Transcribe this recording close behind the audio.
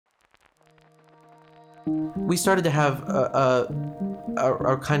we started to have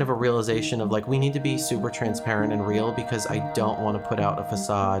a kind of a realization of like, we need to be super transparent and real, because I don't want to put out a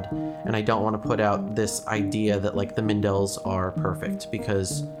facade, and I don't want to put out this idea that like the Mindells are perfect,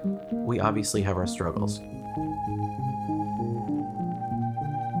 because we obviously have our struggles.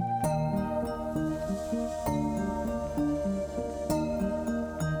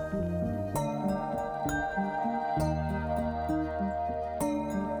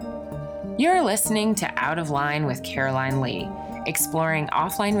 You're listening to Out of Line with Caroline Lee, exploring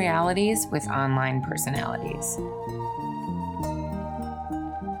offline realities with online personalities.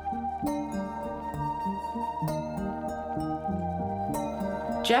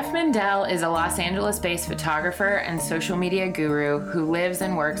 Jeff Mindell is a Los Angeles-based photographer and social media guru who lives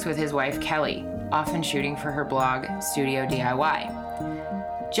and works with his wife Kelly, often shooting for her blog, Studio DIY.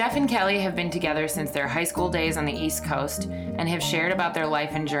 Jeff and Kelly have been together since their high school days on the East Coast and have shared about their life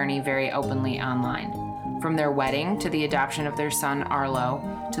and journey very openly online. From their wedding to the adoption of their son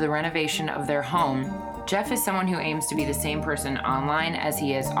Arlo to the renovation of their home, Jeff is someone who aims to be the same person online as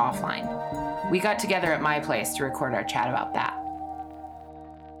he is offline. We got together at my place to record our chat about that.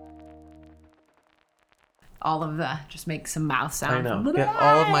 All of the, just make some mouth sounds. I know. Get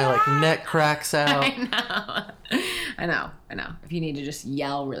all of my like neck cracks out. I know. If you need to just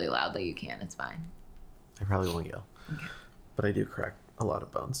yell really loudly, you can. It's fine. I probably won't yell. Okay. But I do crack a lot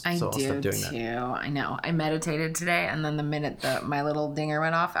of bones. I so I'll do stop doing too. that. I know. I meditated today, and then the minute my little dinger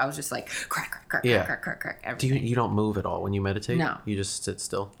went off, I was just like crack, Yeah. crack. Do you don't move at all when you meditate? No. You just sit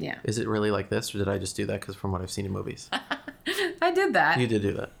still? Yeah. Is it really like this, or did I just do that because from what I've seen in movies? I did that. You did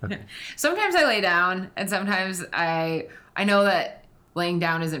do that. Okay. Sometimes I lay down, and sometimes I know that laying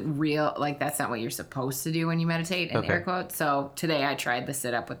down isn't real. Like, that's not what you're supposed to do when you meditate, in air quotes. So today I tried the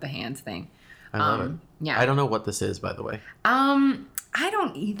sit up with the hands thing. I love it. Yeah. I don't know what this is, by the way. I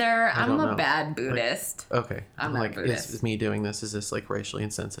don't either. I'm a bad Buddhist. Like, okay. I'm not Buddhist. Is me doing this, is this like racially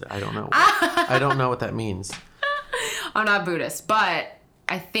insensitive? I don't know. I don't know what that means. I'm not Buddhist, but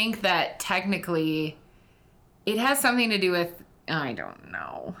I think that technically it has something to do with, I don't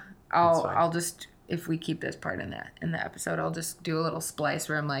know. I'll just, if we keep this part in the episode, I'll just do a little splice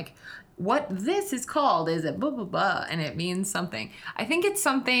where I'm like, what this is called is a blah, blah, blah, and it means something. I think it's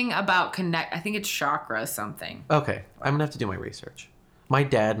something about I think it's chakra something. Okay. I'm going to have to do my research. My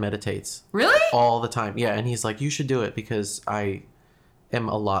dad meditates. Really? All the time. Yeah, and he's like, you should do it, because I am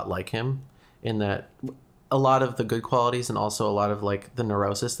a lot like him in that a lot of the good qualities and also a lot of like the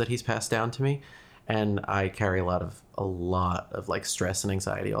neurosis that he's passed down to me. And I carry a lot of like stress and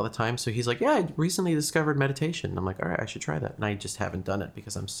anxiety all the time. So he's like, yeah, I recently discovered meditation. I'm like, all right, I should try that. And I just haven't done it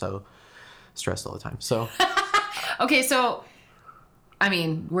because I'm so stressed all the time. So. Okay, so, I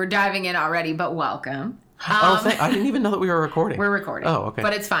mean, we're diving in already, but welcome. I didn't even know that we were recording. We're recording. Oh, okay.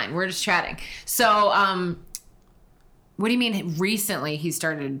 But it's fine. We're just chatting. So, what do you mean recently he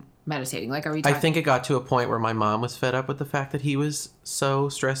started meditating? Like, are we talking? I think it got to a point where my mom was fed up with the fact that he was so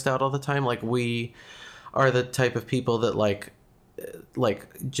stressed out all the time. Like, we are the type of people that like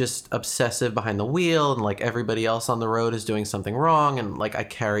just obsessive behind the wheel, and like everybody else on the road is doing something wrong. And like, I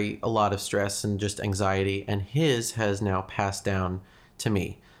carry a lot of stress and just anxiety, and his has now passed down to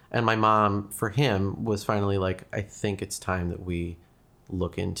me. And my mom, for him, was finally like, I think it's time that we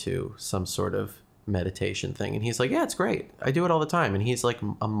look into some sort of meditation thing. And he's like, yeah, it's great. I do it all the time. And he's like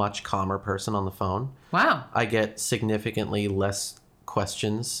a much calmer person on the phone. Wow. I get significantly less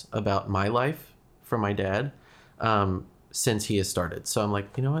questions about my life from my dad since he has started. So I'm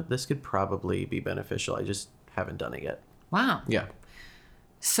like, you know what? This could probably be beneficial. I just haven't done it yet. Wow. Yeah.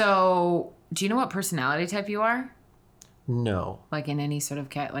 So do you know what personality type you are? No. Like in any sort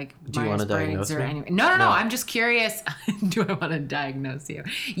of like do you want to diagnose me? No. I'm just curious. Do I want to diagnose you?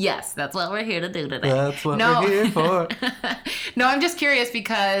 Yes, that's what we're here to do today. That's what we're here for. No, I'm just curious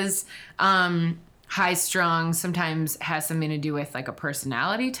because high strung sometimes has something to do with like a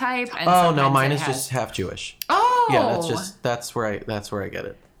personality type. And no, mine is just half Jewish. Oh. Yeah, that's where I get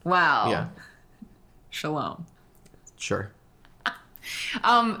it. Wow. Yeah. Shalom. Sure.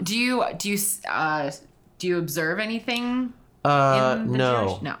 Do you observe anything? No.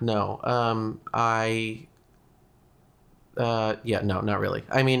 No, not really.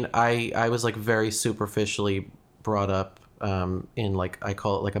 I mean, I was like very superficially brought up in like, I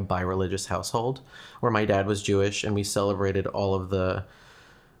call it like a bi-religious household, where my dad was Jewish and we celebrated all of the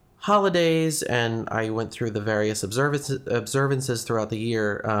holidays, and I went through the various observances throughout the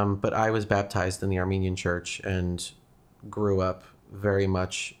year. But I was baptized in the Armenian church and grew up very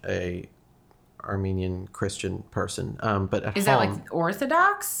much a Armenian Christian person. But at Is home, that like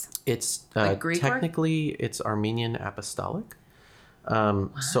Orthodox? it's like Greek technically it's Armenian Apostolic.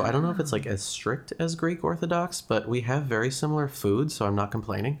 So I don't know if it's like as strict as Greek Orthodox, but we have very similar food, so I'm not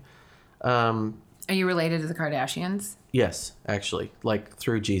complaining. Are you related to the Kardashians? Yes, actually, like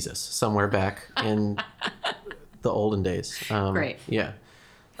through Jesus, somewhere back in the olden days. Great. Yeah.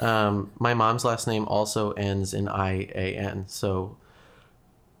 My mom's last name also ends in IAN, so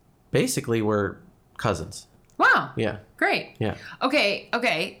basically we're cousins. Wow. Yeah. Great. Yeah.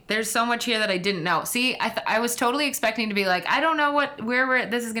 Okay. There's so much here that I didn't know. See, I was totally expecting to be like, I don't know where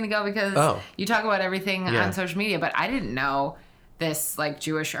this is going to go because you talk about everything on social media, but I didn't know this like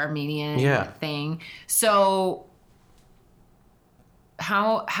Jewish Armenian thing. So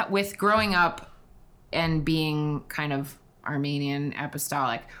how with growing up and being kind of Armenian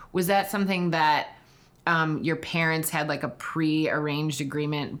apostolic, was that something that your parents had like a pre-arranged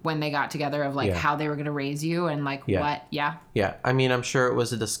agreement when they got together of like how they were going to raise you and like what? Yeah. Yeah. I mean, I'm sure it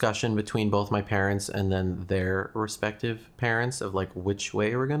was a discussion between both my parents and then their respective parents of like which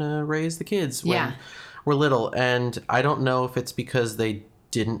way we're going to raise the kids when we're little. And I don't know if it's because they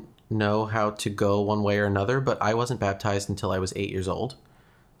didn't know how to go one way or another, but I wasn't baptized until I was 8 years old.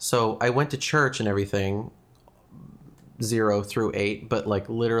 So I went to church and everything 0 through 8, but like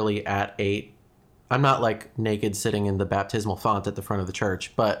literally at 8, I'm not like naked sitting in the baptismal font at the front of the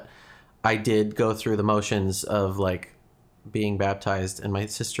church, but I did go through the motions of like being baptized, and my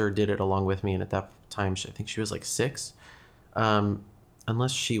sister did it along with me. And at that time, I think she was like 6,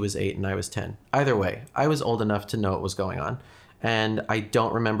 unless she was 8 and I was 10. Either way, I was old enough to know what was going on. And I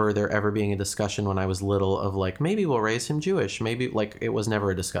don't remember there ever being a discussion when I was little of like, maybe we'll raise him Jewish. Maybe like it was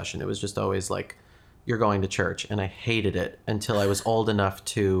never a discussion. It was just always like, you're going to church. And I hated it until I was old enough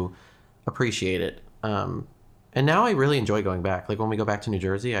to appreciate it. And now I really enjoy going back. Like when we go back to New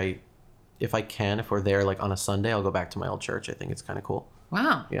Jersey, if we're there like on a Sunday, I'll go back to my old church. I think it's kind of cool.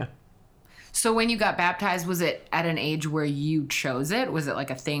 Wow. Yeah. So when you got baptized, was it at an age where you chose it? Was it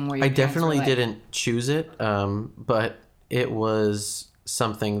like a thing where you? I definitely didn't choose it, but it was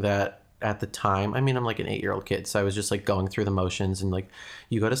something that at the time, I mean, I'm like an 8-year-old kid, so I was just like going through the motions, and like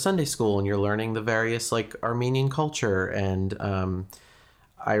you go to Sunday school and you're learning the various like Armenian culture, and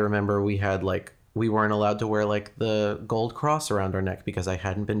I remember we weren't allowed to wear like the gold cross around our neck because I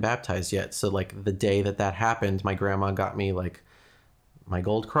hadn't been baptized yet. So like the day that happened, my grandma got me like my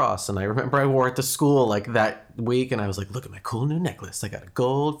gold cross, and I remember I wore it to school like that week, and I was like, look at my cool new necklace, I got a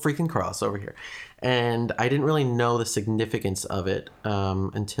gold freaking cross over here. And I didn't really know the significance of it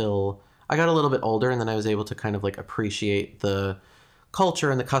until I got a little bit older, and then I was able to kind of like appreciate the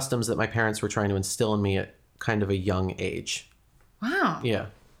culture and the customs that my parents were trying to instill in me at kind of a young age. Wow. Yeah.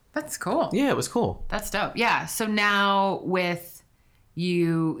 That's cool. Yeah, it was cool. That's dope. Yeah. So now with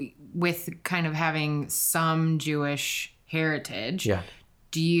kind of having some Jewish heritage,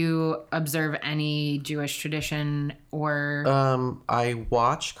 do you observe any Jewish tradition or? I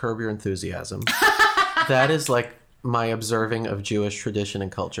watch Curb Your Enthusiasm. That is like my observing of Jewish tradition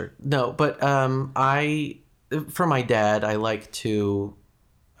and culture. No, but for my dad, I like to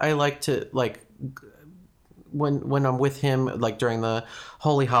like when I'm with him, like during the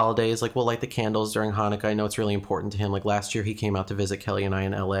holy holidays, like we'll light the candles during Hanukkah. I know it's really important to him. Like last year he came out to visit Kelly and I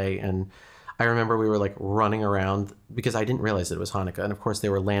in LA, and I remember we were like running around because I didn't realize it was Hanukkah. And of course they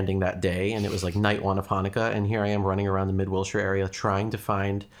were landing that day, and it was like night 1 of Hanukkah. And here I am running around the Mid-Wilshire area trying to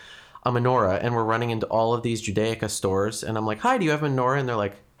find a menorah. And we're running into all of these Judaica stores. And I'm like, hi, do you have a menorah? And they're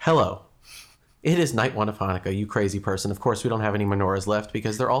like, hello. It is night 1 of Hanukkah, you crazy person. Of course, we don't have any menorahs left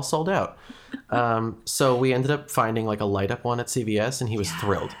because they're all sold out. So we ended up finding like a light up one at CVS, and he was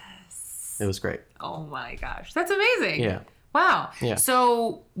thrilled. It was great. Oh my gosh. That's amazing. Yeah. Wow. Yeah.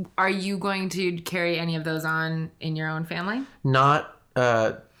 So are you going to carry any of those on in your own family? Not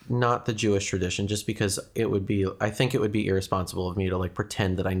the Jewish tradition, just because I think it would be irresponsible of me to like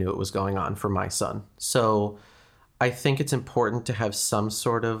pretend that I knew what was going on for my son. So I think it's important to have some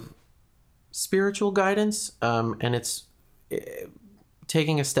sort of spiritual guidance. And it's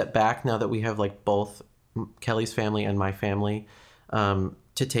taking a step back now that we have like both Kelly's family and my family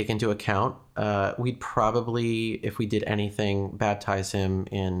to take into account. We'd probably, if we did anything, baptize him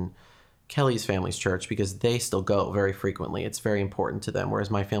in Kelly's family's church because they still go very frequently. It's very important to them,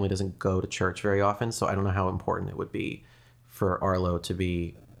 whereas my family doesn't go to church very often. So I don't know how important it would be for Arlo to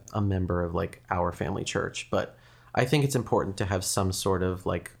be a member of like our family church. But I think it's important to have some sort of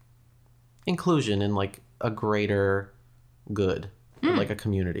like inclusion in like a greater good, like a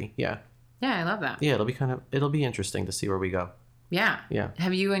community. Yeah. Yeah, I love that. Yeah, it'll be interesting to see where we go. Yeah. Yeah.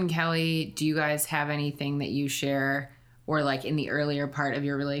 Have you and Kelly, do you guys have anything that you share, or like in the earlier part of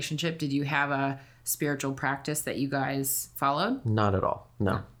your relationship, did you have a spiritual practice that you guys followed? Not at all.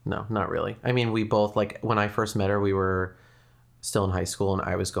 No, not really. I mean, we both, like when I first met her, we were still in high school, and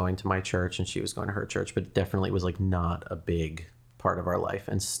I was going to my church and she was going to her church, but it definitely was like not a big part of our life,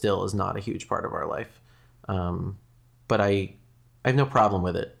 and still is not a huge part of our life. But I have no problem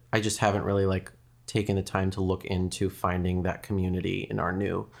with it. I just haven't really like taken the time to look into finding that community in our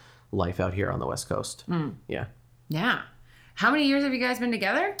new life out here on the West Coast. Yeah. Yeah. How many years have you guys been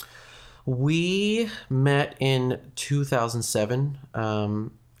together? We met in 2007,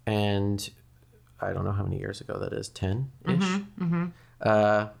 and I don't know how many years ago that is, 10-ish.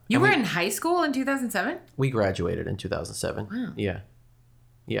 You were in high school in 2007? We graduated in 2007. Wow. Yeah.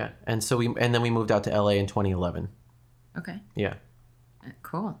 Yeah. And so then we moved out to LA in 2011. Okay. Yeah.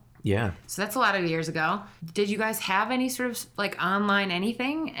 Cool. Yeah. So that's a lot of years ago. Did you guys have any sort of like online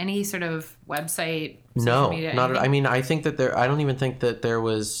anything? Any sort of website? No, media, not. anything? I mean, I think that I don't even think that there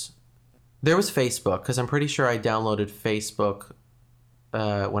was Facebook, because I'm pretty sure I downloaded Facebook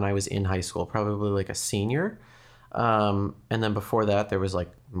when I was in high school, probably like a senior. And then before that, there was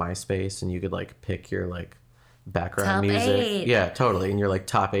like MySpace, and you could like pick your like background Top music. 8. Yeah, totally. And you're like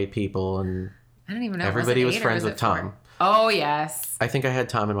top 8 people, and I don't even know. everybody was it 8 or friends was with it 4? Tom. Oh, yes. I think I had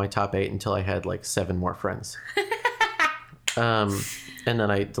Tom in my top 8 until I had like 7 more friends. And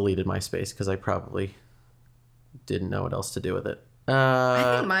then I deleted MySpace because I probably didn't know what else to do with it.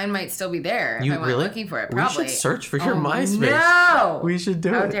 I think mine might still be there if You I went really? looking for it. Probably. We should search for your Oh, MySpace. No! We should do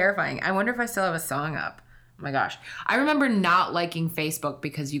How it. terrifying. I wonder if I still have a song up. Oh my gosh. I remember not liking Facebook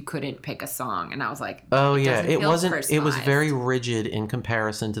because you couldn't pick a song. And I was like, Oh yeah, doesn't it feel wasn't. It was personalized. very rigid in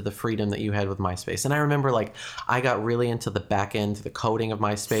comparison to the freedom that you had with MySpace. And I remember, like, I got really into the back end, the coding of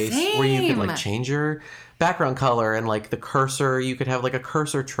MySpace, where you could like Same. change your background color and like the cursor. You could have like a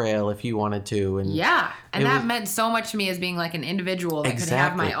cursor trail if you wanted to. And Yeah. And It that was- meant so much to me as being like an individual that exactly, could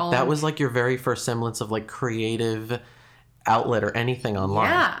have my own. that was like your very first semblance of like creative outlet or anything online.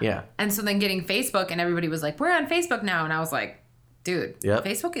 Yeah. Yeah. And so then getting Facebook and everybody was like, we're on Facebook now. And I was like, dude, Yep.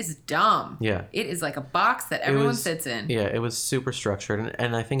 Facebook is dumb. Yeah. It is like a box that everyone was- sits in. Yeah, it was super structured,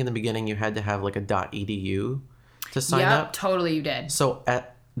 and I think in the beginning you had to have like a .edu to sign Yep, up. totally you did. So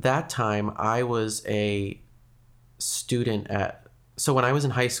at that time, I was a student so when I was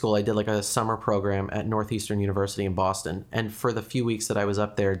in high school, I did like a summer program at Northeastern University in Boston. And for the few weeks that I was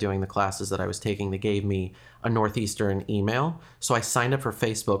up there doing the classes that I was taking, they gave me a Northeastern email. So I signed up for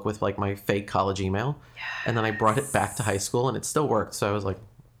Facebook with like my fake college email. And then I brought it back to high school, and it still worked. So I was like,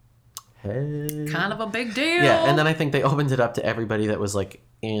 hey. Kind of a big deal. Yeah, and then I think they opened it up to everybody that was like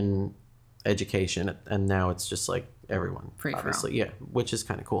in education, and now it's just like everyone, Free for all. obviously. Yeah, which is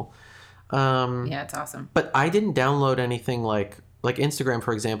kind of cool. Yeah, it's awesome. But I didn't download anything like Instagram,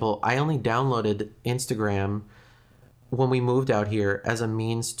 for example. I only downloaded Instagram when we moved out here as a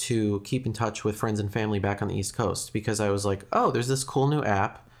means to keep in touch with friends and family back on the East Coast, because I was like, oh, there's this cool new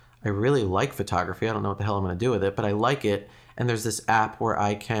app. I really like photography. I don't know what the hell I'm going to do with it, but I like it. And there's this app where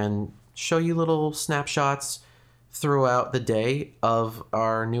I can show you little snapshots throughout the day of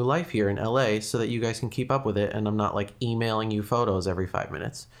our new life here in LA so that you guys can keep up with it, and I'm not like emailing you photos every 5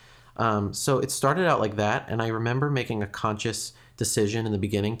 minutes. So it started out like that, and I remember making a conscious decision in the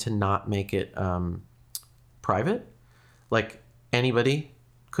beginning to not make it private. Like, anybody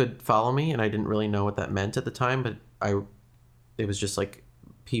could follow me, and I didn't really know what that meant at the time, but it was just like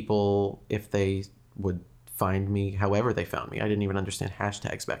people, if they would find me however they found me, I didn't even understand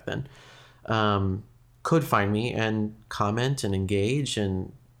hashtags back then, could find me and comment and engage,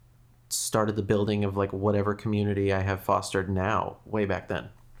 and started the building of like whatever community I have fostered now way back then.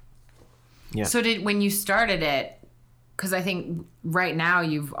 Yeah. So when you started it, because I think right now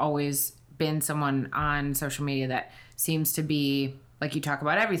you've always been someone on social media that seems to be like, you talk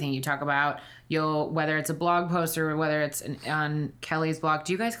about everything. You talk about whether it's a blog post or whether it's on Kelly's blog.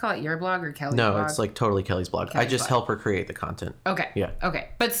 Do you guys call it your blog or Kelly's blog? No, it's like totally Kelly's blog. I just help her create the content. Okay. Yeah. Okay.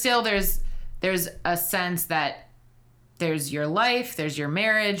 But still there's a sense that there's your life, there's your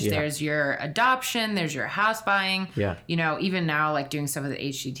marriage, Yeah. there's your adoption, there's your house buying. Yeah. You know, even now, like doing stuff with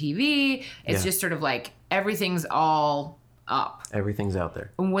HGTV, it's Yeah. just sort of like everything's all up. Everything's out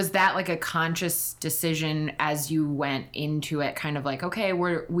there. Was that like a conscious decision as you went into it, kind of like, okay,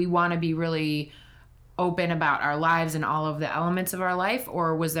 we want to be really open about our lives and all of the elements of our life?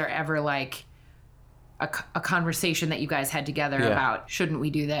 Or was there ever like a conversation that you guys had together Yeah. about, shouldn't we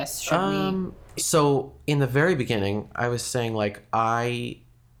do this? Should we? So in the very beginning, I was saying like I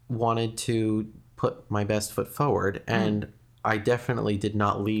wanted to put my best foot forward, and I definitely did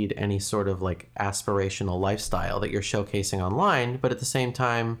not lead any sort of like aspirational lifestyle that you're showcasing online. But at the same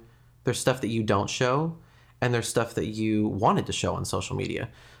time, there's stuff that you don't show, and there's stuff that you wanted to show on social media.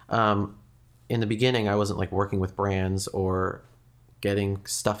 In the beginning, I wasn't like working with brands or getting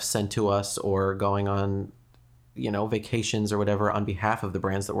stuff sent to us or going on vacations or whatever on behalf of the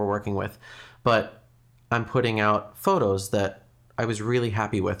brands that we're working with. But I'm putting out photos that I was really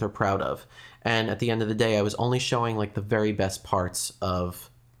happy with or proud of. And at the end of the day, I was only showing like the very best parts of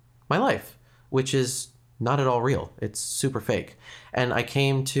my life, which is not at all real. It's super fake. And I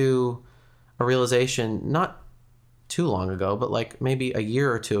came to a realization not too long ago, but like maybe a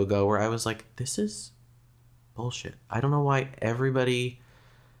year or two ago, where I was like, this is bullshit. I don't know why everybody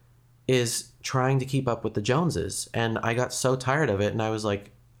is trying to keep up with the Joneses. And I got so tired of it. And I was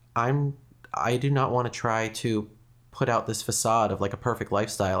like, I do not want to try to put out this facade of like a perfect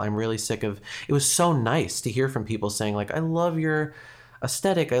lifestyle. I'm really sick of, it was so nice to hear from people saying like, I love your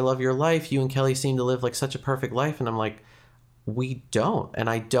aesthetic. I love your life. You and Kelly seem to live like such a perfect life. And I'm like, we don't. And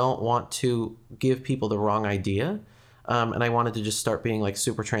I don't want to give people the wrong idea. And I wanted to just start being like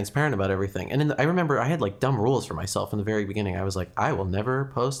super transparent about everything. And I remember I had like dumb rules for myself in the very beginning. I was like, I will never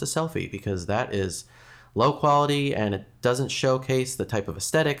post a selfie because that is low quality and it doesn't showcase the type of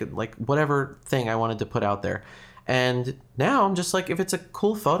aesthetic, like whatever thing I wanted to put out there. And now I'm just like, if it's a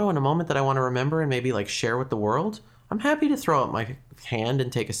cool photo in a moment that I want to remember and maybe like share with the world, I'm happy to throw up my hand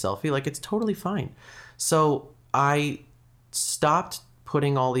and take a selfie. Like, it's totally fine. So I stopped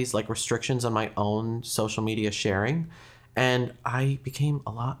putting all these like restrictions on my own social media sharing, and I became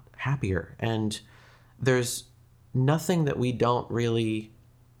a lot happier. And there's nothing that we don't really,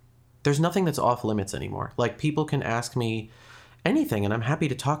 there's nothing that's off limits anymore. Like, people can ask me anything and I'm happy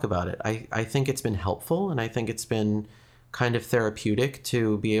to talk about it. I think it's been helpful, and I think it's been kind of therapeutic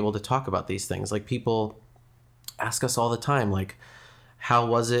to be able to talk about these things. Like, people ask us all the time, like, how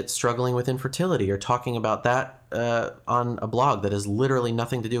was it struggling with infertility, or talking about that on a blog that has literally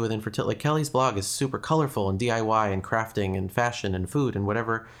nothing to do with infertility. Like, Kelly's blog is super colorful and DIY and crafting and fashion and food and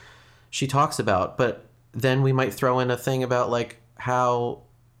whatever she talks about. But then we might throw in a thing about like how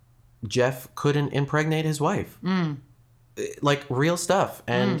Jeff couldn't impregnate his wife. Like, real stuff.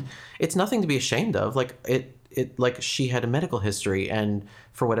 And it's nothing to be ashamed of. Like, it like, she had a medical history, and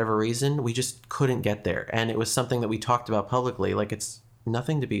for whatever reason we just couldn't get there, and it was something that we talked about publicly. Like, it's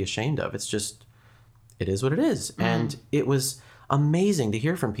nothing to be ashamed of. It's just, it is what it is. And it was amazing to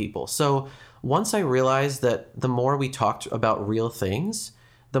hear from people. So once I realized that the more we talked about real things,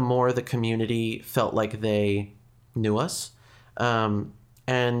 the more the community felt like they knew us.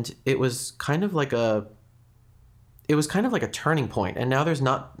 And it was kind of like a turning point. And now there's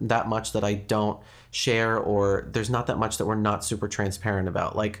not that much that I don't share, or there's not that much that we're not super transparent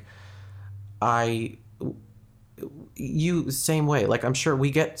about. Like, same way. Like, I'm sure we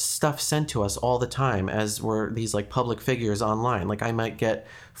get stuff sent to us all the time as we're these like public figures online. Like, I might get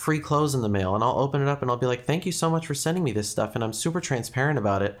free clothes in the mail, and I'll open it up and I'll be like, thank you so much for sending me this stuff. And I'm super transparent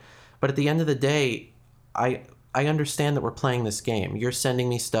about it. But at the end of the day, I understand that we're playing this game. You're sending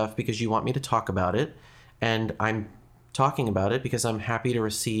me stuff because you want me to talk about it, and I'm talking about it because I'm happy to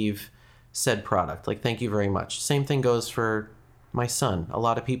receive said product. Like, thank you very much. Same thing goes for my son. A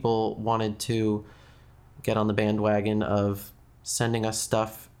lot of people wanted to get on the bandwagon of sending us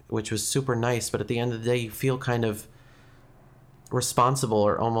stuff, which was super nice, but at the end of the day, you feel kind of responsible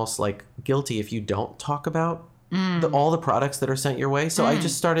or almost like guilty if you don't talk about all the products that are sent your way. So I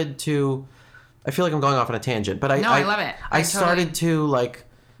just started to, I feel like I'm going off on a tangent, but I love it. I started to like,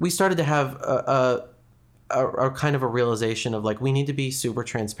 we started to have a kind of a realization of like, we need to be super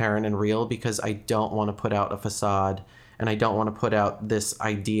transparent and real, because I don't want to put out a facade, and I don't want to put out this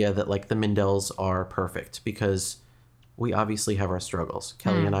idea that like the Mindells are perfect, because we obviously have our struggles.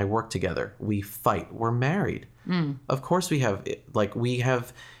 Kelly and I work together. We fight. We're married. Of course we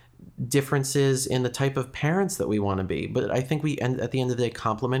have differences in the type of parents that we want to be, but I think at the end of the day,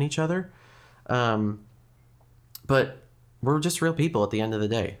 complement each other. But we're just real people at the end of the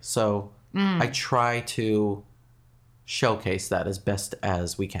day. So I try to showcase that as best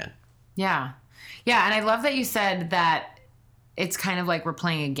as we can. Yeah. Yeah. And I love that you said that it's kind of like we're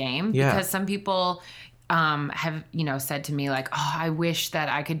playing a game. Yeah. Because some people have, said to me like, oh, I wish that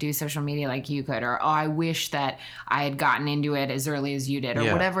I could do social media like you could, or, oh, I wish that I had gotten into it as early as you did,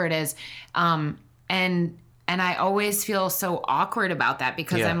 or whatever it is. And I always feel so awkward about that,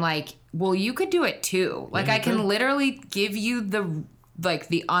 because I'm like, well, you could do it too. Like, I can literally give you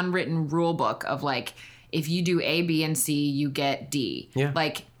the unwritten rule book of like, if you do A, B, and C, you get D. Yeah.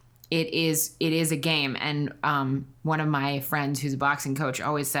 Like, it is a game. And one of my friends who's a boxing coach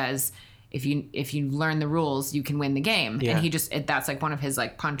always says, if you learn the rules, you can win the game. Yeah. And that's like one of his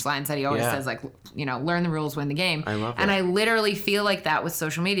like punchlines that he always says, like, learn the rules, win the game. I love that. And I literally feel like that with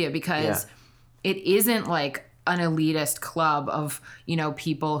social media, because it isn't like an elitist club of,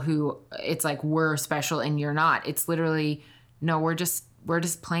 people who it's like, we're special and you're not. It's literally, no, we're just we're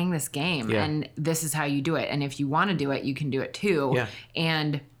just playing this game, Yeah. and this is how you do it. And if you want to do it, you can do it too. Yeah.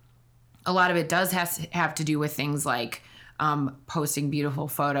 And a lot of it does have to do with things like posting beautiful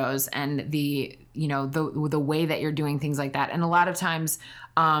photos and the way that you're doing things like that. And a lot of times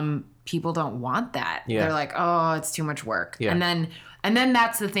people don't want that. Yeah. They're like, oh, it's too much work. Yeah. And then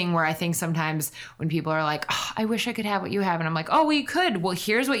that's the thing where I think sometimes when people are like, oh, I wish I could have what you have. And I'm like, oh, well, you could. Well,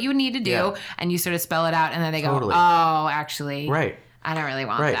 here's what you need to do. Yeah. And you sort of spell it out. And then they Totally. go, oh, actually, Right. I don't really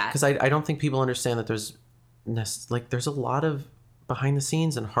want Right. that. Because I don't think people understand that there's a lot of behind the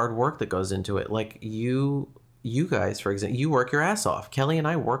scenes and hard work that goes into it. Like you guys, for example, you work your ass off. Kelly and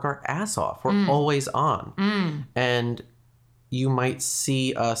I work our ass off. We're always on. And you might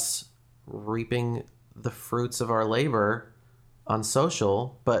see us reaping the fruits of our labor on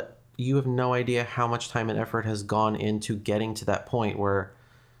social, but you have no idea how much time and effort has gone into getting to that point where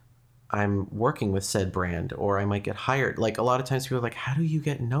I'm working with said brand or I might get hired. Like a lot of times people are like, how do you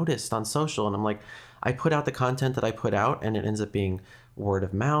get noticed on social? And I'm like, I put out the content that I put out and it ends up being word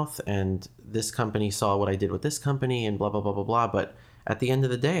of mouth, and this company saw what I did with this company and blah, blah, blah, blah, blah. But at the end of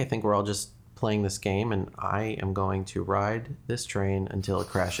the day, I think we're all just playing this game, and I am going to ride this train until it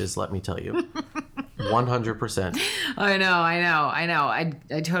crashes, let me tell you. 100%. I know.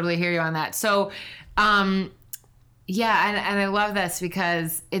 I totally hear you on that. So, yeah, and I love this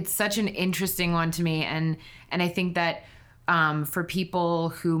because it's such an interesting one to me, and I think that for people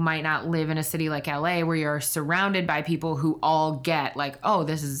who might not live in a city like LA, where you're surrounded by people who all get like, oh,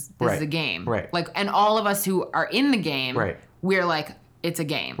 this is a game, right? Like, and all of us who are in the game, right? We're like, it's a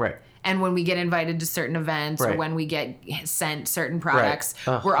game, right? And when we get invited to certain events right. or when we get sent certain products,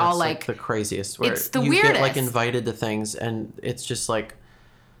 right. we're all like the craziest. It's the you weirdest. Get like invited to things, and it's just like,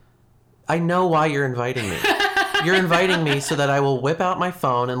 I know why you're inviting me. You're inviting me so that I will whip out my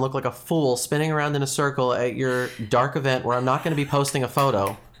phone and look like a fool spinning around in a circle at your dark event where I'm not going to be posting a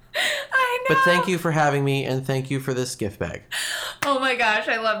photo. I know. But thank you for having me, and thank you for this gift bag. Oh my gosh,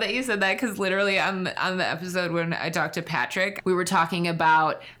 I love that you said that, because literally on the episode when I talked to Patrick, we were talking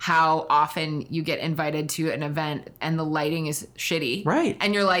about how often you get invited to an event and the lighting is shitty. Right.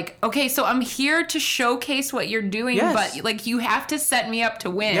 And you're like, okay, so I'm here to showcase what you're doing, yes. but like you have to set me up to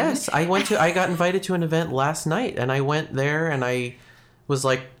win. Yes, I got invited to an event last night, and I went there and I was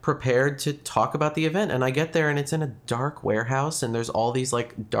like prepared to talk about the event, and I get there and it's in a dark warehouse and there's all these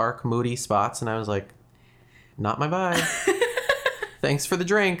like dark moody spots, and I was like, not my vibe. Thanks for the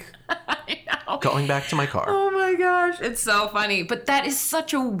drink. I know. Going back to my car. Oh my gosh, it's so funny. But that is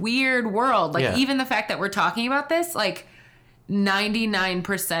such a weird world. Like, even the fact that we're talking about this, like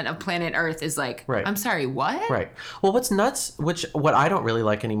 99% of planet Earth is like, right. I'm sorry, what? Right. Well, what's nuts, what I don't really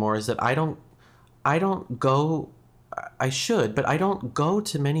like anymore is that I don't go, I should, but I don't go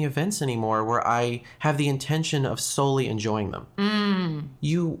to many events anymore where I have the intention of solely enjoying them.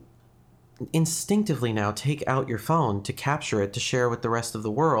 You instinctively now take out your phone to capture it, to share with the rest of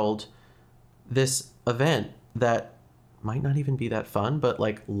the world this event that might not even be that fun, but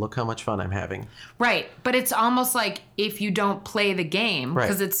like, look how much fun I'm having. Right. But it's almost like if you don't play the game, right.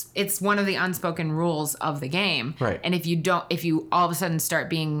 because it's one of the unspoken rules of the game. Right. And if you all of a sudden start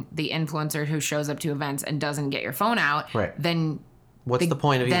being the influencer who shows up to events and doesn't get your phone out, right. then what's the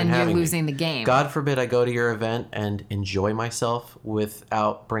point of even having Then you're losing the game. God forbid I go to your event and enjoy myself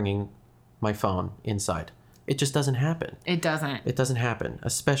without bringing my phone inside. It just doesn't happen. It doesn't happen,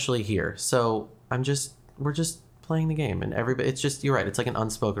 especially here. So we're just playing the game, and everybody, it's just, you're right, it's like an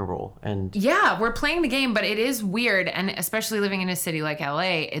unspoken rule. And yeah, we're playing the game, but it is weird, and especially living in a city like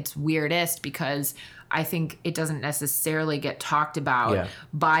LA, it's weirdest because I think it doesn't necessarily get talked about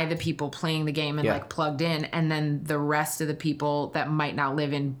by the people playing the game and like plugged in, and then the rest of the people that might not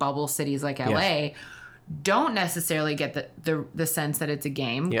live in bubble cities like LA don't necessarily get the sense that it's a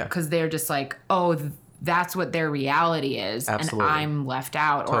game, because they're just like, oh, that's what their reality is. Absolutely. And I'm left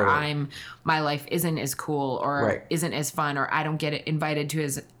out, Totally. or my life isn't as cool, or isn't as fun, or I don't get invited to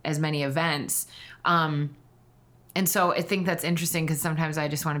as many events. And so I think that's interesting, because sometimes I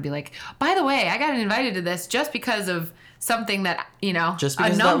just want to be like, by the way, I got invited to this just because of something that, just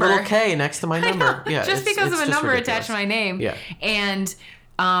because a of number. that little K next to my number. Yeah, just because of a number ridiculous. attached to my name. Yeah. And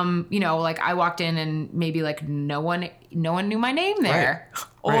like I walked in and maybe like no one knew my name there.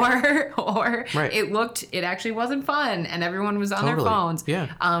 Right. Or it actually wasn't fun, and everyone was on their phones.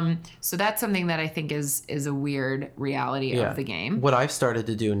 Yeah. So that's something that I think is a weird reality of the game. What I've started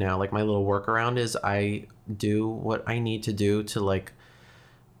to do now, like my little workaround, is I do what I need to do to like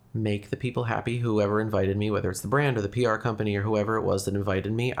make the people happy, whoever invited me, whether it's the brand or the PR company or whoever it was that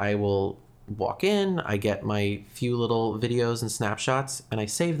invited me. I will walk in, I get my few little videos and snapshots, and I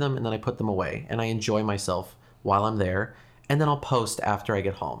save them, and then I put them away, and I enjoy myself while I'm there. and then I'll post after I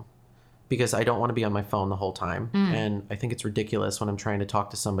get home because I don't want to be on my phone the whole time. And I think it's ridiculous when I'm trying to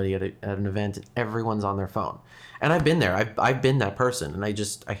talk to somebody at an event and everyone's on their phone. And I've been there. I've been that person, and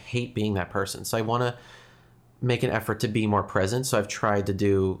I hate being that person. So I want to make an effort to be more present. So I've tried to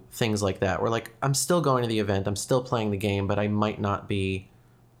do things like that where like I'm still going to the event, I'm still playing the game, but I might not be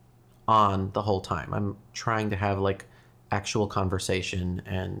on the whole time. I'm trying to have like actual conversation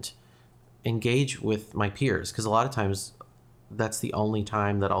and engage with my peers, because a lot of times that's the only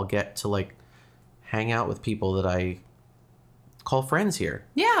time that I'll get to like hang out with people that I call friends here.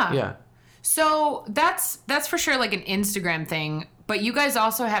 Yeah. So that's for sure like an Instagram thing, but you guys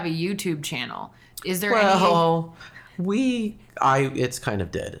also have a YouTube channel. Is there it's kind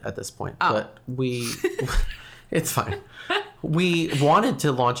of dead at this point, but it's fine. We wanted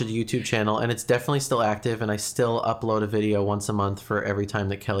to launch a YouTube channel, and it's definitely still active, and I still upload a video once a month for every time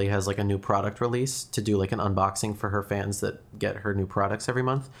that Kelly has like a new product release to do like an unboxing for her fans that get her new products every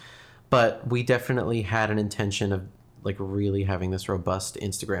month. But we definitely had an intention of like really having this robust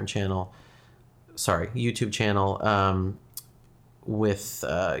YouTube channel, with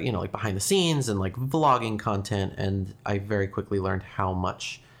like behind the scenes and like vlogging content, and I very quickly learned how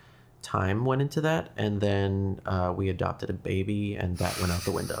much time went into that, and then we adopted a baby, and that went out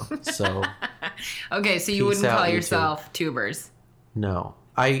the window. So okay, so you wouldn't call yourself tubers? No,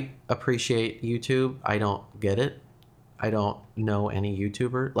 I appreciate YouTube. I don't get it. I don't know any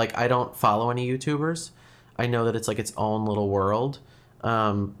YouTuber. Like, I don't follow any YouTubers. I know that it's like its own little world.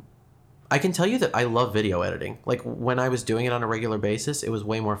 I can tell you that I love video editing. Like, when I was doing it on a regular basis, it was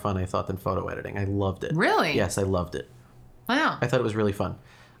way more fun, I thought, than photo editing. I loved it. Really? Yes, I loved it. Wow. I thought it was really fun.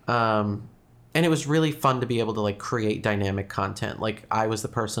 And it was really fun to be able to like create dynamic content. Like, I was the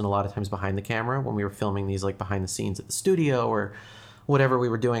person a lot of times behind the camera when we were filming these like behind the scenes at the studio or whatever we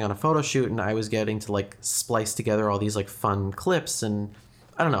were doing on a photo shoot, and I was getting to like splice together all these like fun clips, and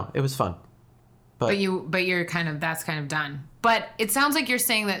I don't know, it was fun. But you're that's kind of done. But it sounds like you're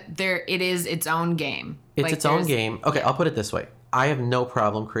saying that it is its own game. It's like its own game. Okay, I'll put it this way. I have no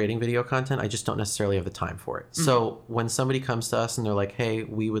problem creating video content. I just don't necessarily have the time for it. Mm-hmm. So when somebody comes to us and they're like, hey,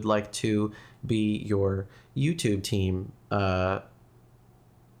 we would like to be your YouTube team,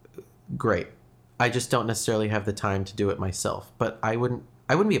 great. I just don't necessarily have the time to do it myself. But I wouldn't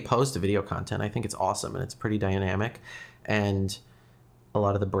be opposed to video content. I think it's awesome, and it's pretty dynamic. And a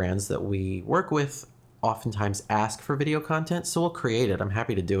lot of the brands that we work with oftentimes ask for video content, so we'll create it. I'm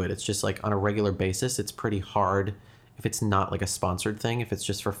happy to do it. It's just like on a regular basis, it's pretty hard. If it's not like a sponsored thing, if it's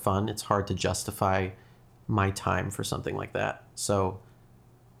just for fun, it's hard to justify my time for something like that. So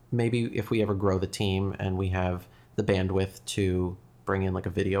maybe if we ever grow the team and we have the bandwidth to bring in like a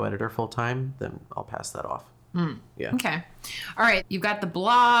video editor full time, then I'll pass that off. Yeah. Okay. All right. You've got the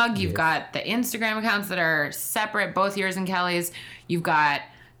blog. You've got the Instagram accounts that are separate, both yours and Kelly's. You've got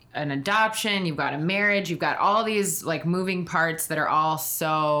an adoption. You've got a marriage. You've got all these like moving parts that are all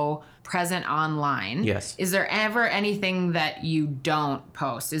so present online. Yes. Is there ever anything that you don't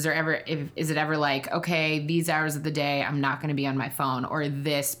post? Is it ever like, okay, these hours of the day, I'm not going to be on my phone, or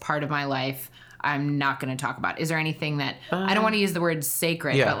this part of my life, I'm not going to talk about? Is there anything that, I don't want to use the word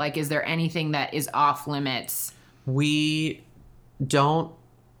sacred, but like, is there anything that is off limits? We don't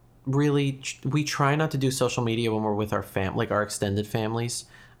really, we try not to do social media when we're with our like our extended families.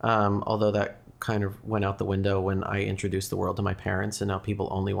 Although that kind of went out the window when I introduced the world to my parents, and now people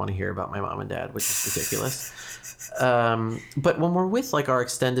only want to hear about my mom and dad, which is ridiculous. But when we're with like our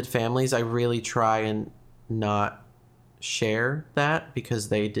extended families, I really try and not share that, because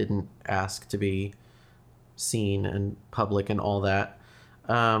they didn't ask to be seen and public and all that.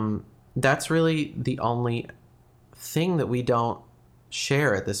 That's really the only thing that we don't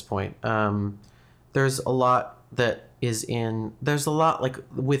share at this point. There's a lot like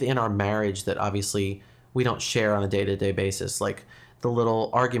within our marriage that obviously we don't share on a day-to-day basis, like the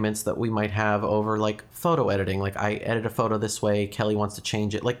little arguments that we might have over like photo editing. Like, I edit a photo this way, Kelly wants to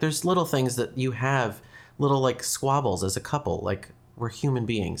change it. Like, there's little things that you have, little like squabbles as a couple. Like, we're human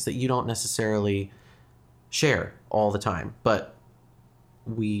beings that you don't necessarily share all the time, but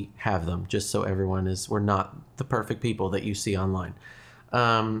we have them, just so we're not the perfect people that you see online.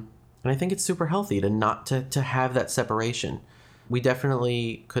 And I think it's super healthy to have that separation. We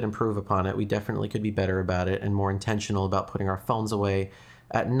definitely could improve upon it. We definitely could be better about it and more intentional about putting our phones away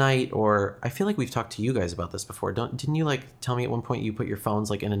at night. Or I feel like we've talked to you guys about this before. Didn't you like tell me at one point you put your phones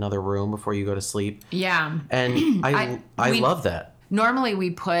like in another room before you go to sleep? Yeah. And I love that. Normally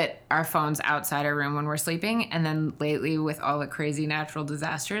we put our phones outside our room when we're sleeping, and then lately with all the crazy natural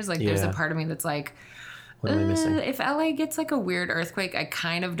disasters, like there's a part of me that's like, what am I missing? If LA gets like a weird earthquake, I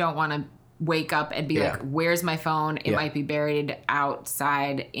kind of don't want to wake up and be Yeah. like, where's my phone? It Yeah. might be buried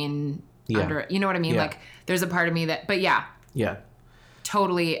outside in Yeah. under, you know what I mean? Yeah. Like there's a part of me that, but yeah, Yeah.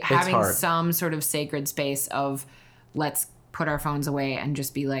 totally having hard. some sort of sacred space of let's put our phones away and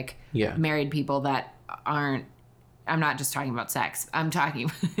just be like Yeah. married people that aren't, I'm not just talking about sex. I'm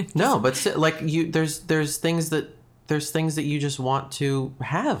talking. No, but like there's things that you just want to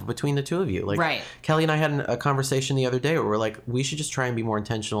have between the two of you. Like Right. Kelly and I had a conversation the other day where we're like, we should just try and be more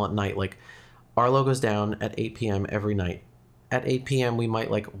intentional at night. Like Arlo goes down at 8 p.m. every night. At 8 p.m. we might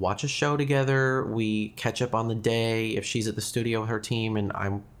like watch a show together. We catch up on the day. If she's at the studio with her team and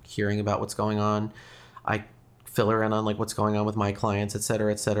I'm hearing about what's going on, I fill her in on like what's going on with my clients, et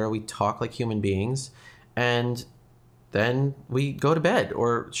cetera, et cetera. We talk like human beings, and then we go to bed.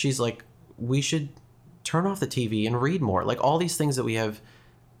 Or she's like, we should turn off the TV and read more. Like all these things that we have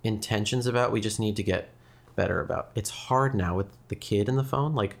intentions about, we just need to get better about. It's hard now with the kid and the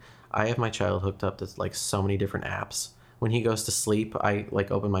phone. Like I have my child hooked up to like so many different apps. When he goes to sleep, I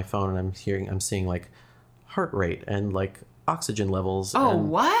like open my phone and I'm seeing like heart rate and like oxygen levels. Oh, and,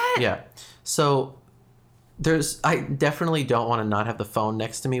 what? Yeah. So I definitely don't want to not have the phone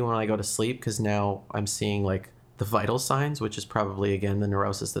next to me when I go to sleep, because now I'm seeing like the vital signs, which is probably again the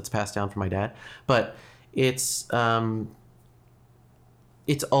neurosis that's passed down from my dad. But it's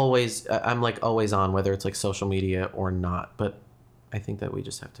always, I'm like always on, whether it's like social media or not. But I think that we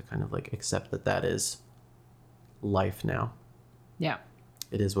just have to kind of like accept that is life now. Yeah.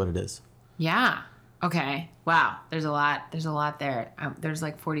 It is what it is. Yeah. Okay. Wow. There's a lot there. There's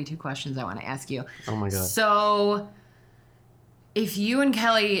like 42 questions I want to ask you. Oh my God. So if you and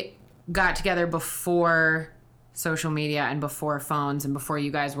Kelly got together before social media and before phones and before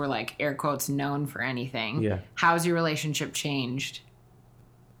you guys were like air quotes known for anything, Yeah. how's your relationship changed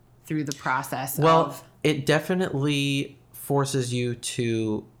through the process Well, it definitely forces you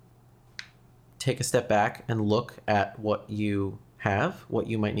to take a step back and look at what you have, what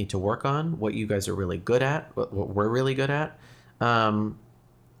you might need to work on, what you guys are really good at, what we're really good at. And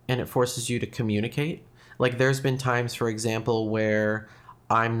it forces you to communicate. Like there's been times, for example, where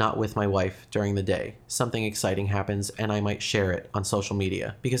I'm not with my wife during the day. Something exciting happens and I might share it on social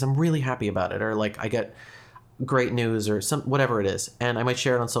media because I'm really happy about it, or like I get great news or some whatever it is, and I might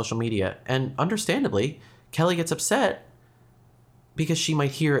share it on social media. And understandably, Kelly gets upset because she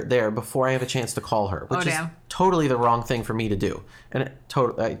might hear it there before I have a chance to call her, which is totally the wrong thing for me to do. And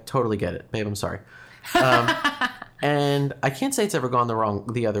I totally get it, babe. I'm sorry. And I can't say it's ever gone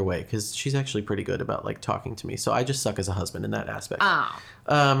the other way, because she's actually pretty good about like talking to me. So I just suck as a husband in that aspect.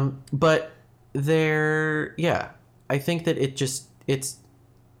 Oh. But I think that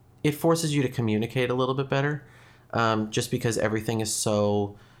it forces you to communicate a little bit better, just because everything is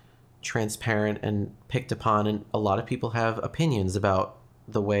so transparent and picked upon, and a lot of people have opinions about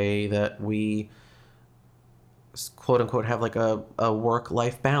the way that we quote unquote have like a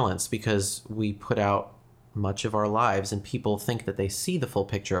work-life balance, because we put out much of our lives and people think that they see the full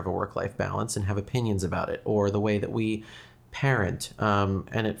picture of a work-life balance and have opinions about it, or the way that we parent,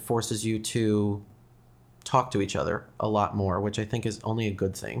 and it forces you to talk to each other a lot more, which I think is only a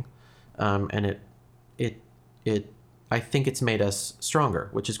good thing. And I think it's made us stronger,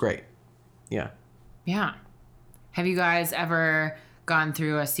 which is great. Yeah. Yeah. Have you guys ever gone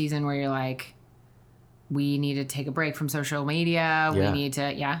through a season where you're like, we need to take a break from social media? Yeah. We need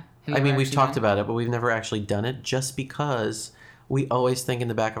to, yeah? I mean, we've talked about it, but we've never actually done it, just because we always think in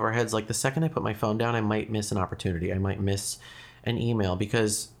the back of our heads, like the second I put my phone down, I might miss an opportunity. I might miss an email,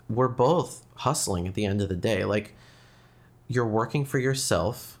 because we're both hustling at the end of the day. Like, you're working for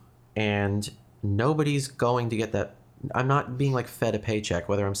yourself and nobody's going to get that. I'm not being like fed a paycheck,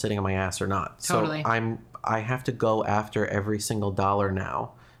 whether I'm sitting on my ass or not. Totally. So I have to go after every single dollar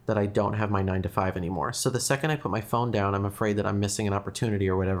now that I don't have my 9 to 5 anymore. So the second I put my phone down, I'm afraid that I'm missing an opportunity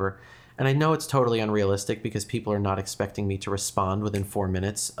or whatever. And I know it's totally unrealistic, because people are not expecting me to respond within 4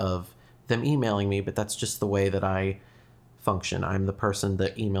 minutes of them emailing me, but that's just the way that I function. I'm the person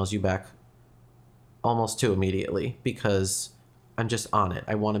that emails you back almost too immediately, because I'm just on it.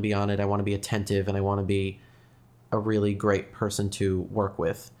 I want to be on it. I want to be attentive, and I want to be a really great person to work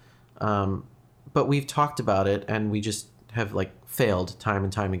with. But we've talked about it, and we just have like failed time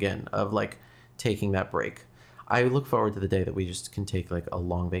and time again of like taking that break. I look forward to the day that we just can take like a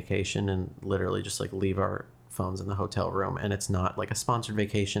long vacation and literally just like leave our phones in the hotel room, and it's not like a sponsored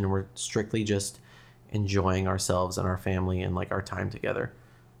vacation, and we're strictly just enjoying ourselves and our family and like our time together.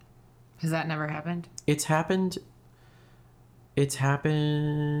 Has that never happened? It's happened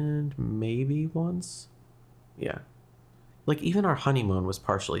maybe once. Yeah. Like even our honeymoon was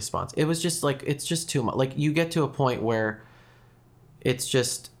partially sponsored. It was just like, it's just too much. Like you get to a point where it's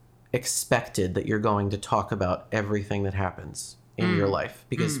just, expected that you're going to talk about everything that happens in your life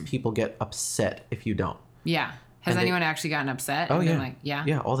because people get upset if you don't. Yeah. Has And anyone actually gotten upset? Oh and been yeah, like, yeah,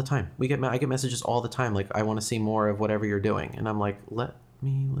 yeah, all the time. I get messages all the time like, I want to see more of whatever you're doing, and I'm like, let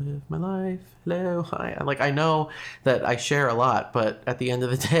me live my life. Hello, hi. I know that I share a lot, but at the end of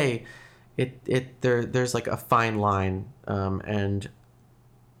the day, there's like a fine line, and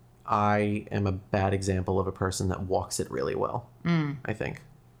I am a bad example of a person that walks it really well. I think,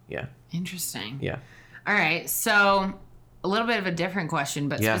 yeah, Interesting. yeah, All right. So a little bit of a different question,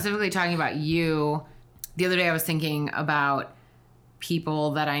 but Yeah. specifically talking about you. The other day I was thinking about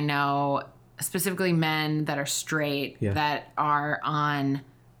people that I know, specifically men that are straight, Yeah. that are on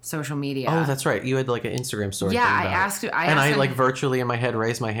social media. Oh, that's right. You had like an Instagram story. Yeah, thing I about it. asked- I and asked I him- like virtually in my head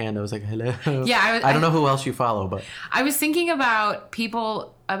raised my hand. I was like, hello. Yeah, I don't know who else you follow, but I was thinking about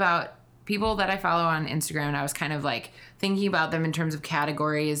people that I follow on Instagram, and I was kind of like thinking about them in terms of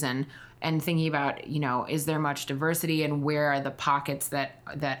categories and thinking about, is there much diversity and where are the pockets that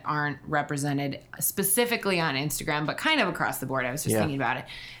aren't represented specifically on Instagram, but kind of across the board. I was just Yeah. thinking about it.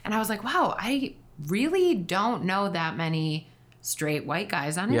 And I was like, wow, I really don't know that many straight white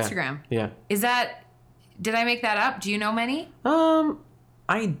guys on yeah, Instagram. yeah. Did I make that up? Do you know many?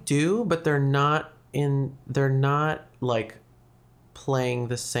 I do, but they're not like playing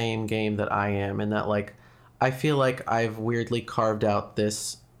the same game that I am, and that like I feel like I've weirdly carved out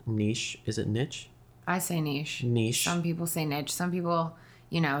this niche. Is it niche? I say niche. Niche. Some people say niche. Some people,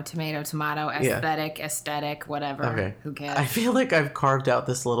 tomato, aesthetic, whatever. Okay. Who cares? I feel like I've carved out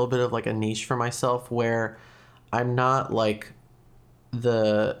this little bit of like a niche for myself where I'm not like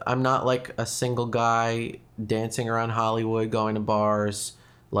a single guy dancing around Hollywood, going to bars,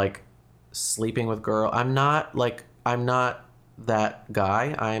 like sleeping with I'm not that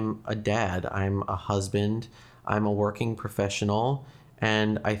guy. I'm a dad. I'm a husband. I'm a working professional.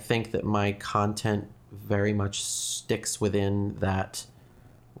 And I think that my content very much sticks within that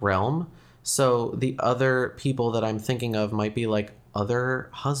realm. So the other people that I'm thinking of might be like other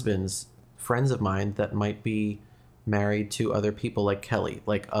husbands, friends of mine that might be married to other people like Kelly,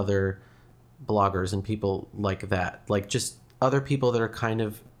 like other bloggers and people like that. Like just other people that are kind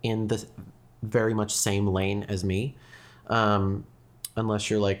of in the very much same lane as me. Unless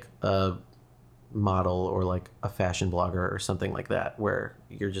you're like a model or like a fashion blogger or something like that, where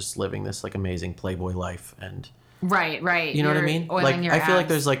you're just living this like amazing Playboy life and right. you know what I mean? Oiling Like your I feel like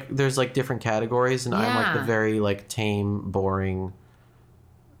abs. there's like different categories, and I'm like the Yeah. very like tame, boring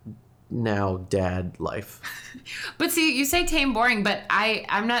now dad life. But see, you say tame, boring, but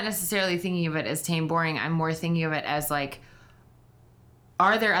I'm not necessarily thinking of it as tame, boring. I'm more thinking of it as like,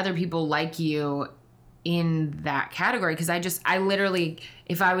 are there other people like you in that category? Because I literally,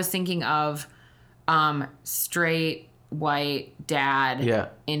 if I was thinking of straight white dad Yeah.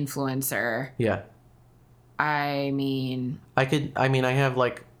 influencer, Yeah. I mean, I could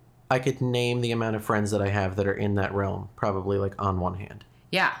name the amount of friends that I have that are in that realm, probably like on one hand.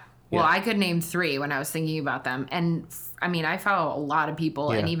 yeah. Well, Yeah. I could name 3 when I was thinking about them. And I mean, I follow a lot of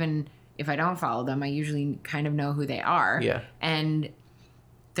people, and Yeah. even if I don't follow them, I usually kind of know who they are. Yeah. And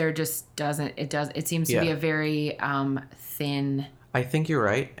there just it seems to be Yeah. a very thin. I think you're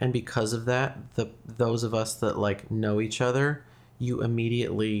right, and because of that, those of us that like know each other, you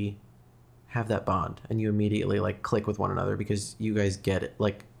immediately have that bond, and you immediately like click with one another because you guys get it.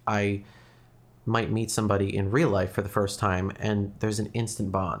 Like I might meet somebody in real life for the first time, and there's an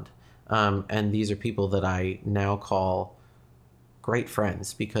instant bond. And these are people that I now call great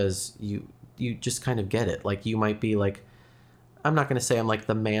friends because you just kind of get it. Like you might be like, I'm not going to say I'm like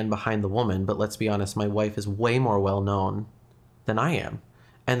the man behind the woman, but let's be honest, my wife is way more well known than I am.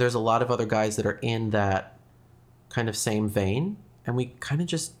 And there's a lot of other guys that are in that kind of same vein, and we kind of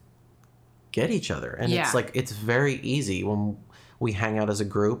just get each other. And Yeah. it's like, it's very easy when we hang out as a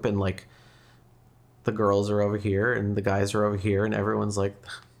group and like the girls are over here and the guys are over here and everyone's like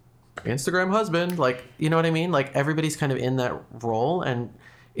Instagram husband, like, you know what I mean? Like everybody's kind of in that role, and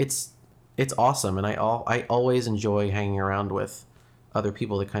it's awesome. And I always enjoy hanging around with other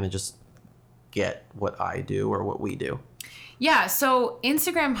people that kind of just get what I do or what we do. Yeah. So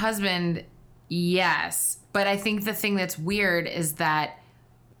Instagram husband, yes, but I think the thing that's weird is that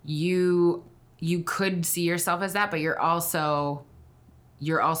you could see yourself as that, but you're also an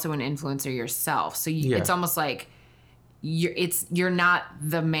influencer yourself. So Yeah. it's almost like you're not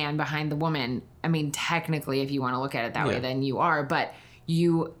the man behind the woman. I mean, technically, if you want to look at it that way, Yeah. then you are, but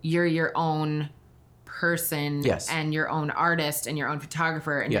you're your own person. Yes. And your own artist and your own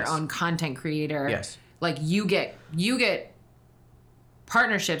photographer and Yes. your own content creator. Yes. Like you get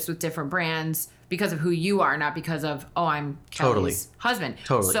partnerships with different brands because of who you are, not because of, oh, I'm Kelly's husband.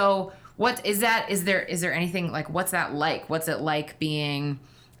 Totally. So what is that? Is there anything like, what's that like? What's it like being,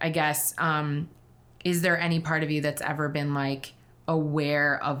 I guess, is there any part of you that's ever been like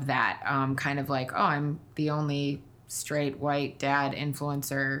aware of that? Kind of like, oh, I'm the only straight white dad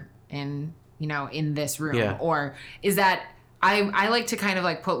influencer in this room. Yeah. Or is that, I like to kind of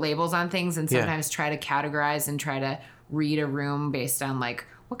like put labels on things and sometimes try to categorize and try to read a room based on like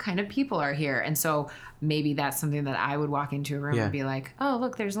what kind of people are here. And so maybe that's something that I would walk into a room and be like, oh,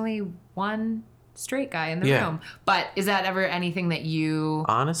 look, there's only one straight guy in the room. But is that ever anything that you...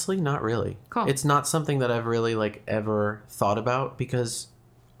 Honestly, not really. Cool. It's not something that I've really like ever thought about because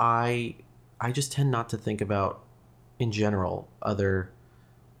I just tend not to think about in general other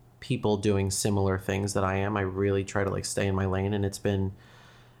people doing similar things that I am. I really try to like stay in my lane, and it's been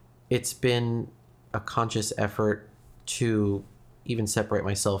a conscious effort to even separate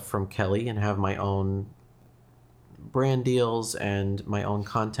myself from Kelly and have my own brand deals and my own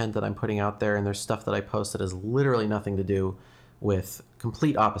content that I'm putting out there. And there's stuff that I post that has literally nothing to do with,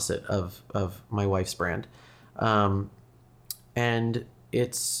 complete opposite of my wife's brand. And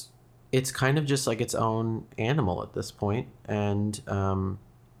it's kind of just like its own animal at this point. And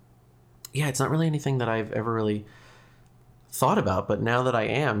it's not really anything that I've ever really thought about, but now that I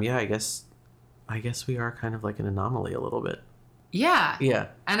am, I guess we are kind of like an anomaly a little bit. Yeah. Yeah.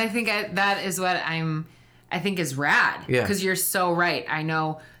 And I think that is what I think is rad. Yeah. Because you're so right. I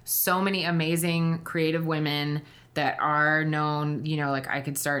know so many amazing creative women that are known, like I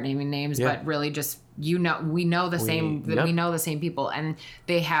could start naming names, but really just, we know the same people, and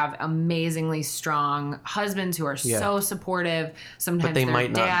they have amazingly strong husbands who are so supportive. Sometimes but they their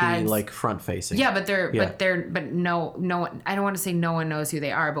might dads, not be like front facing. Yeah, but no one, I don't want to say no one knows who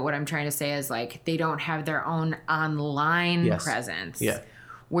they are, but what I'm trying to say is like they don't have their own online presence. Yeah.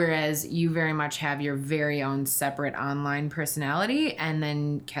 Whereas you very much have your very own separate online personality, and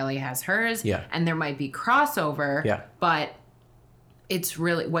then Kelly has hers. Yeah. And there might be crossover. Yeah. But it's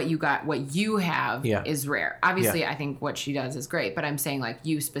really what you have is rare. Obviously, I think what she does is great, but I'm saying like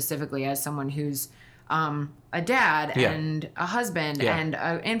you specifically as someone who's a dad and a husband and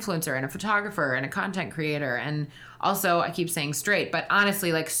an influencer and a photographer and a content creator, and also I keep saying straight, but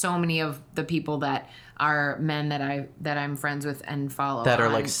honestly, like so many of the people that are men that I'm friends with and follow that are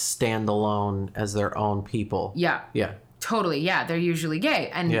like standalone as their own people. Yeah. Yeah. Totally. Yeah. They're usually gay.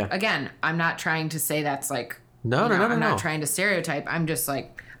 And again, I'm not trying to say that's like, no. I'm not trying to stereotype. I'm just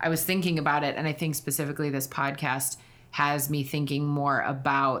like, I was thinking about it. And I think specifically this podcast has me thinking more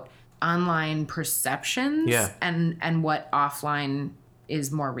about online perceptions and what offline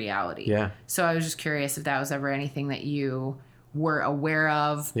is more reality. Yeah. So I was just curious if that was ever anything that you were aware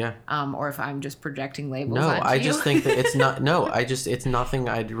of, or if I'm just projecting labels. No, onto I you. just think that it's not. No, it's nothing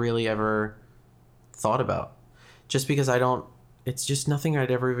I'd really ever thought about. Just because it's just nothing I'd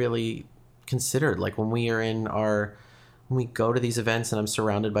ever really considered. Like when we go to these events and I'm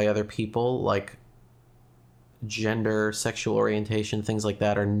surrounded by other people, like gender, sexual orientation, things like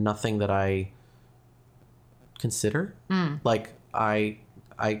that are nothing that I consider. Like I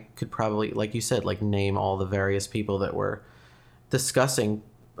could probably, like you said, like name all the various people that we're discussing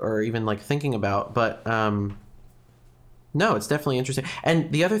or even like thinking about, but no, it's definitely interesting. And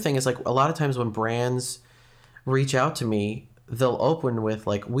the other thing is like a lot of times when brands reach out to me, they'll open with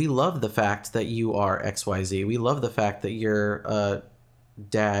like, we love the fact that you are XYZ. We love the fact that you're a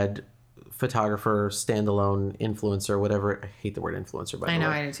dad, photographer, standalone influencer, whatever. I hate the word influencer, by the way. I know,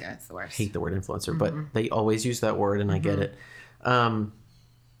 I do too. It's the worst. I hate the word influencer, but they always use that word and I get it.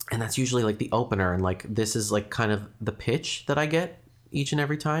 And that's usually like the opener, and like this is like kind of the pitch that I get each and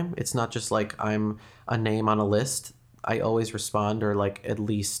every time. It's not just like I'm a name on a list. I always respond, or like at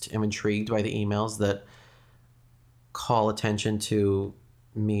least am intrigued by the emails that call attention to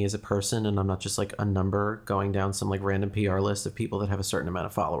me as a person, and I'm not just like a number going down some like random PR list of people that have a certain amount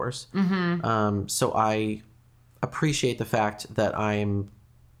of followers. So I appreciate the fact that I'm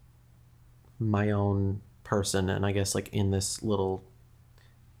my own person, and I guess like in this little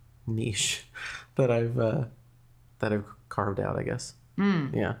niche that I've carved out, I guess.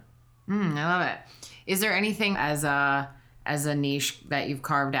 I love it. Is there anything as a niche that you've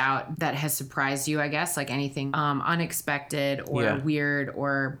carved out that has surprised you, I guess, like anything unexpected or weird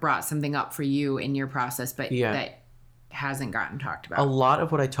or brought something up for you in your process, but that hasn't gotten talked about? A lot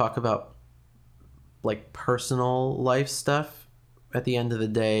of what I talk about, like personal life stuff, at the end of the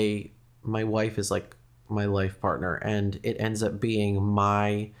day, my wife is like my life partner, and it ends up being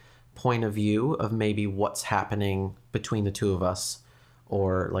my point of view of maybe what's happening between the two of us.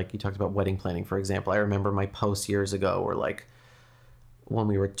 Or like you talked about wedding planning, for example. I remember my posts years ago were like, when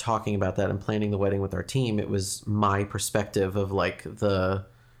we were talking about that and planning the wedding with our team, it was my perspective of like the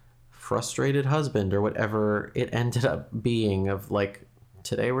frustrated husband or whatever it ended up being, of like,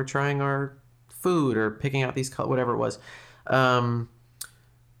 today we're trying our food or picking out these whatever it was.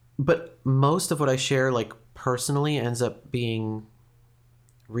 But most of what I share, like personally, ends up being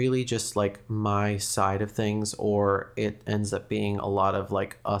really just like my side of things, or it ends up being a lot of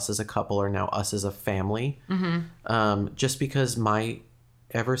like us as a couple or now us as a family. Just because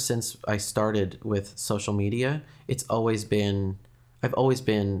ever since I started with social media,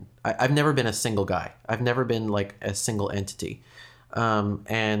 I've never been a single guy. I've never been like a single entity.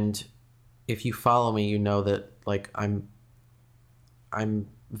 And if you follow me, you know that like I'm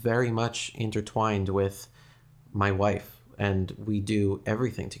very much intertwined with my wife, and we do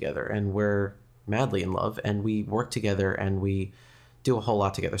everything together, and we're madly in love, and we work together, and we do a whole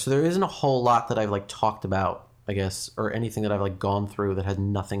lot together. So there isn't a whole lot that I've like talked about, I guess, or anything that I've like gone through that had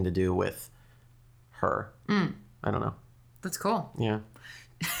nothing to do with her. I don't know. That's cool. Yeah.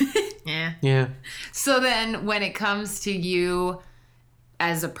 Yeah. Yeah. So then when it comes to you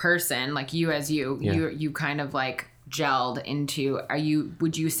as a person, like you as you, you kind of like gelled into,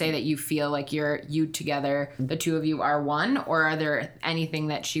 would you say that you feel like you together, the two of you are one, or are there anything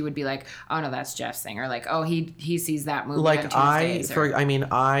that she would be like, oh no, that's Jeff's thing, or like, oh, he sees that movie like on Tuesdays,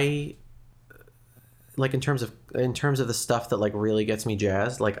 I like in terms of the stuff that like really gets me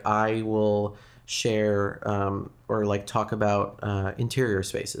jazzed, like I will share or like talk about interior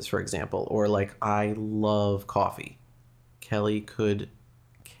spaces, for example, or like I love coffee. Kelly could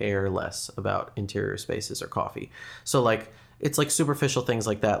care less about interior spaces or coffee. So like it's like superficial things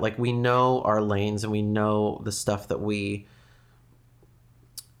like that. Like we know our lanes and we know the stuff that we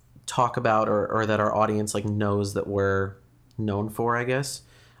talk about or that our audience like knows that we're known for, I guess.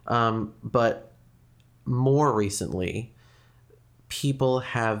 But more recently, people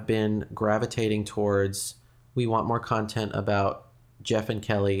have been gravitating towards, we want more content about Jeff and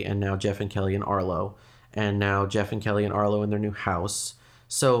Kelly, and now Jeff and Kelly and Arlo, and now Jeff and Kelly and Arlo in their new house.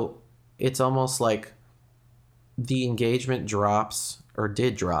 So it's almost like the engagement drops, or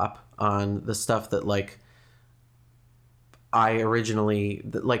did drop, on the stuff that like I originally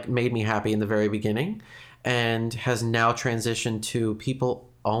like made me happy in the very beginning, and has now transitioned to people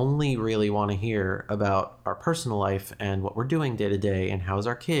only really want to hear about our personal life and what we're doing day to day and how's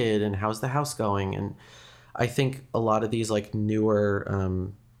our kid and how's the house going. And I think a lot of these like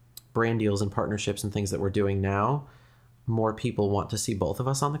newer brand deals and partnerships and things that we're doing now, more people want to see both of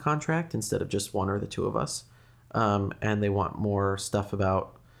us on the contract instead of just one or the two of us. And they want more stuff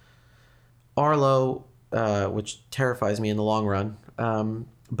about Arlo, which terrifies me in the long run.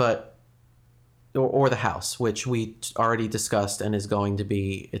 But or the house, which we already discussed and is going to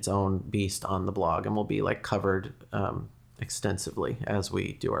be its own beast on the blog and will be like covered extensively as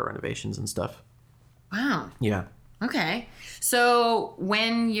we do our renovations and stuff. Wow. Yeah. Okay. So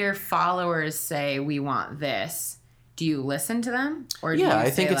when your followers say we want this, do you listen to them? Or do you I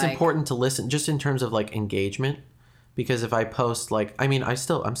think it's like, important to listen just in terms of like engagement, because if I post like, I mean, I'm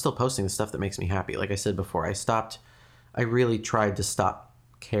still posting the stuff that makes me happy. Like I said before, I really tried to stop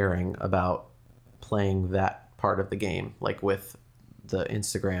caring about playing that part of the game, like with the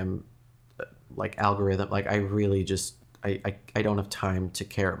Instagram like algorithm. Like I really just I don't have time to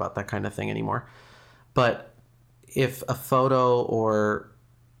care about that kind of thing anymore. But if a photo or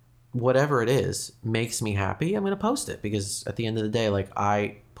whatever it is makes me happy, I'm going to post it, because at the end of the day, like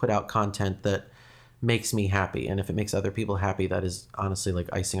I put out content that makes me happy, and if it makes other people happy, that is honestly like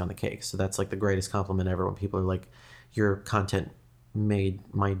icing on the cake. So that's like the greatest compliment ever, when people are like, your content made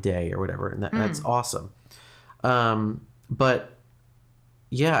my day or whatever, and that's awesome. But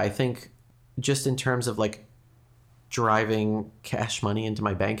yeah, I think just in terms of like driving cash money into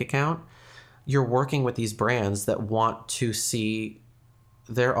my bank account, you're working with these brands that want to see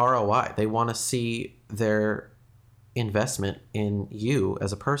their ROI. They want to see their investment in you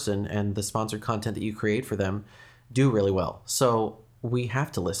as a person and the sponsored content that you create for them do really well. So we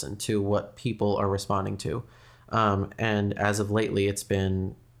have to listen to what people are responding to. And as of lately, it's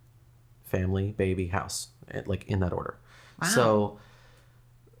been family, baby, house, like in that order. Wow. So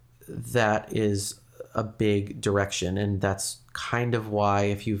that is a big direction. And that's kind of why,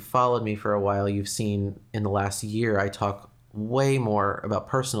 if you've followed me for a while, you've seen in the last year, I talk way more about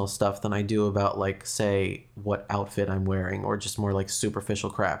personal stuff than I do about like, say, what outfit I'm wearing, or just more like superficial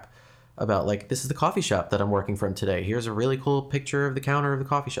crap about like, this is the coffee shop that I'm working from today. Here's a really cool picture of the counter of the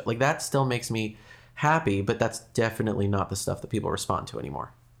coffee shop. Like that still makes me happy, but that's definitely not the stuff that people respond to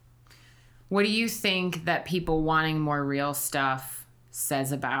anymore. What do you think that people wanting more real stuff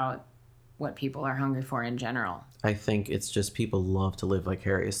says about what people are hungry for in general. I think it's just people love to live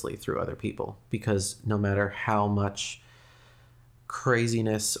vicariously through other people, because no matter how much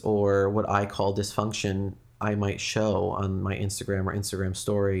craziness or what I call dysfunction I might show on my Instagram or Instagram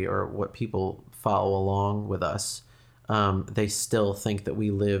story, or what people follow along with us, they still think that we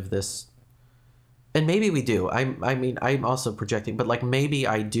live this. And maybe we do. I mean, I'm also projecting, but like maybe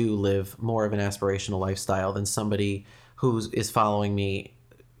I do live more of an aspirational lifestyle than somebody who is following me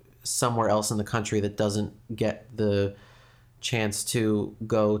somewhere else in the country that doesn't get the chance to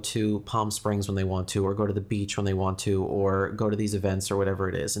go to Palm Springs when they want to, or go to the beach when they want to, or go to these events or whatever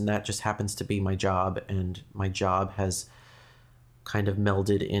it is. And that just happens to be my job, and my job has kind of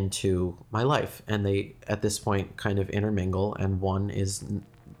melded into my life, and they at this point kind of intermingle, and one is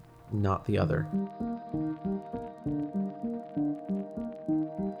not the other.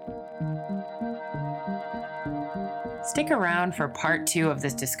 Stick around for part 2 of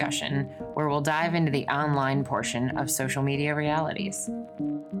this discussion, where we'll dive into the online portion of social media realities.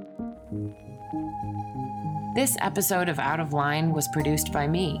 This episode of Out of Line was produced by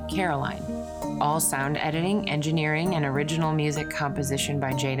me, Caroline. All sound editing, engineering, and original music composition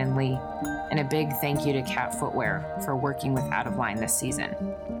by Jaden Lee. And a big thank you to Cat Footwear for working with Out of Line this season.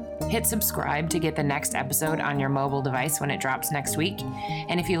 Hit subscribe to get the next episode on your mobile device when it drops next week.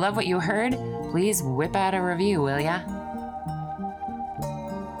 And if you love what you heard, please whip out a review, will ya?